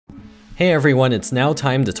Hey everyone, it's now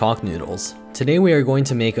time to talk noodles. Today we are going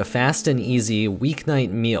to make a fast and easy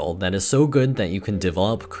weeknight meal that is so good that you can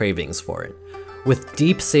develop cravings for it. With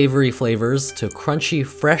deep savory flavors to crunchy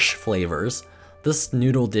fresh flavors, this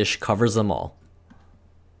noodle dish covers them all.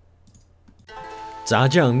 Zha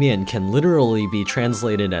Jiang Mian can literally be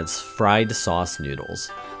translated as fried sauce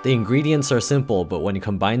noodles. The ingredients are simple, but when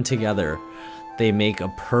combined together, they make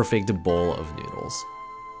a perfect bowl of noodles.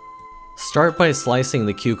 Start by slicing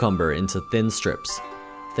the cucumber into thin strips,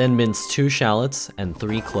 then mince 2 shallots and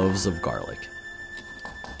 3 cloves of garlic.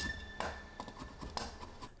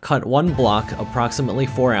 Cut 1 block, approximately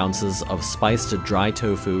 4 ounces, of spiced dry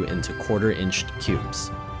tofu into 1/4-inch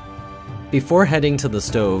cubes. Before heading to the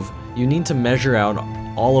stove, you need to measure out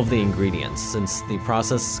all of the ingredients since the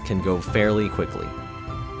process can go fairly quickly.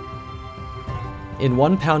 In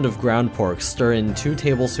 1 pound of ground pork, stir in 2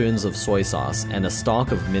 tablespoons of soy sauce and a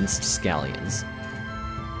stalk of minced scallions.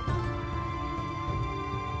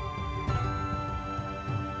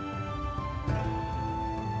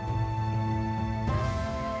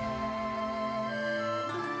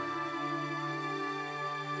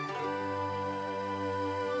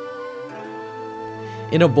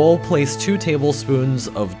 In a bowl, place 2 tablespoons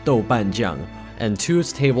of douban jiang and 2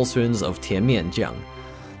 tablespoons of tian Jang.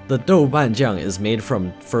 The douban jiang is made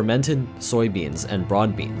from fermented soybeans and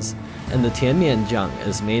broad beans, and the tian Jang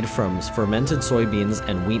is made from fermented soybeans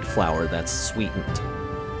and wheat flour that's sweetened.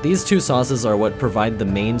 These 2 sauces are what provide the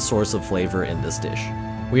main source of flavor in this dish.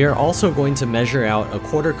 We are also going to measure out a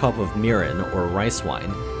 1/4 cup of mirin or rice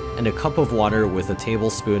wine and a cup of water with a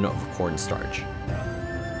tablespoon of cornstarch.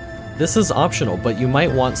 This is optional, but you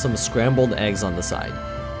might want some scrambled eggs on the side.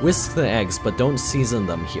 Whisk the eggs, but don't season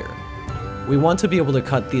them here. We want to be able to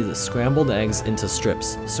cut these scrambled eggs into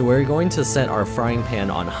strips, so we're going to set our frying pan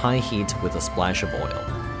on high heat with a splash of oil.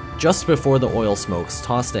 Just before the oil smokes,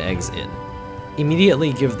 toss the eggs in.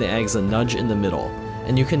 Immediately give the eggs a nudge in the middle,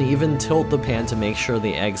 and you can even tilt the pan to make sure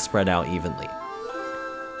the eggs spread out evenly.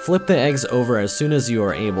 Flip the eggs over as soon as you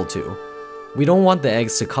are able to. We don't want the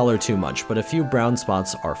eggs to color too much, but a few brown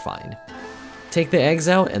spots are fine. Take the eggs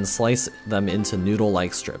out and slice them into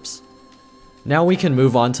noodle-like strips. Now we can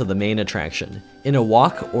move on to the main attraction. In a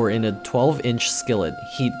wok or in a 12-inch skillet,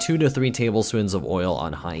 heat 2 to 3 tablespoons of oil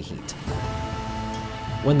on high heat.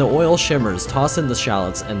 When the oil shimmers, toss in the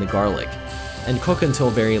shallots and the garlic, and cook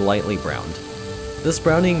until very lightly browned. This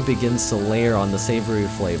browning begins to layer on the savory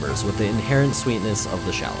flavors with the inherent sweetness of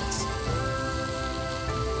the shallots.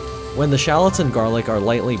 When the shallots and garlic are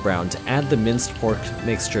lightly browned, add the minced pork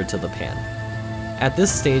mixture to the pan. At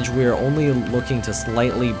this stage, we are only looking to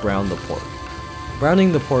slightly brown the pork.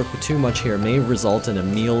 Browning the pork too much here may result in a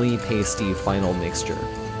mealy, pasty final mixture.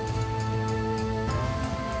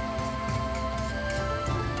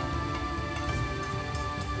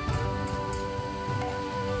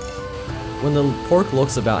 When the pork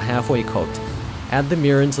looks about halfway cooked, add the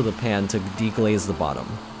mirin to the pan to deglaze the bottom.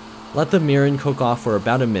 Let the mirin cook off for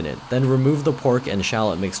about a minute, then remove the pork and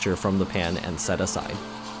shallot mixture from the pan and set aside.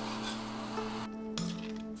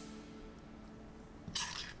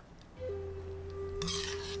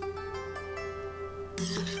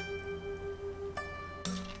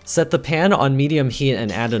 Set the pan on medium heat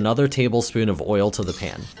and add another tablespoon of oil to the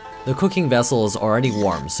pan. The cooking vessel is already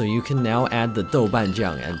warm, so you can now add the douban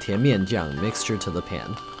jiang and tian Jang mixture to the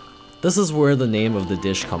pan. This is where the name of the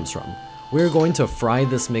dish comes from. We're going to fry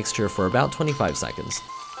this mixture for about 25 seconds.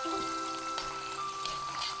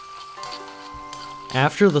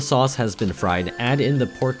 After the sauce has been fried, add in the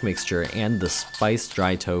pork mixture and the spiced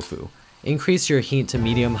dry tofu. Increase your heat to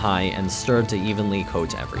medium-high and stir to evenly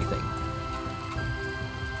coat everything.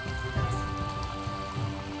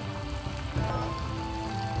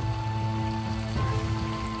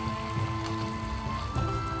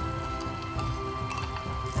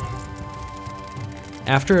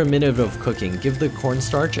 After a minute of cooking, give the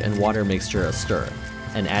cornstarch and water mixture a stir,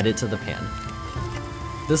 and add it to the pan.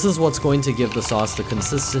 This is what's going to give the sauce the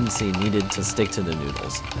consistency needed to stick to the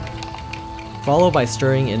noodles. Follow by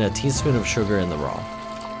stirring in a teaspoon of sugar in the raw.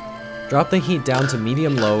 Drop the heat down to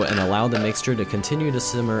medium-low and allow the mixture to continue to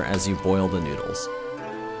simmer as you boil the noodles.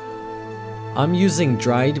 I'm using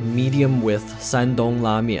dried medium-width Shandong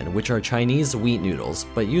La Mian, which are Chinese wheat noodles,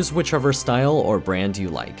 but use whichever style or brand you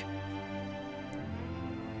like.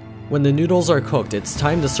 When the noodles are cooked, it's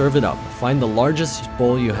time to serve it up. Find the largest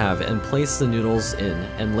bowl you have and place the noodles in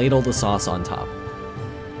and ladle the sauce on top.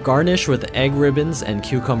 Garnish with egg ribbons and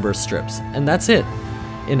cucumber strips, and that's it!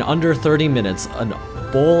 In under 30 minutes, a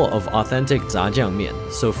bowl of authentic Zha Jiang Mian,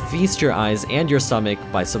 so feast your eyes and your stomach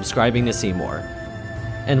by subscribing to see more.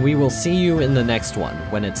 And we will see you in the next one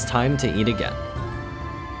when it's time to eat again.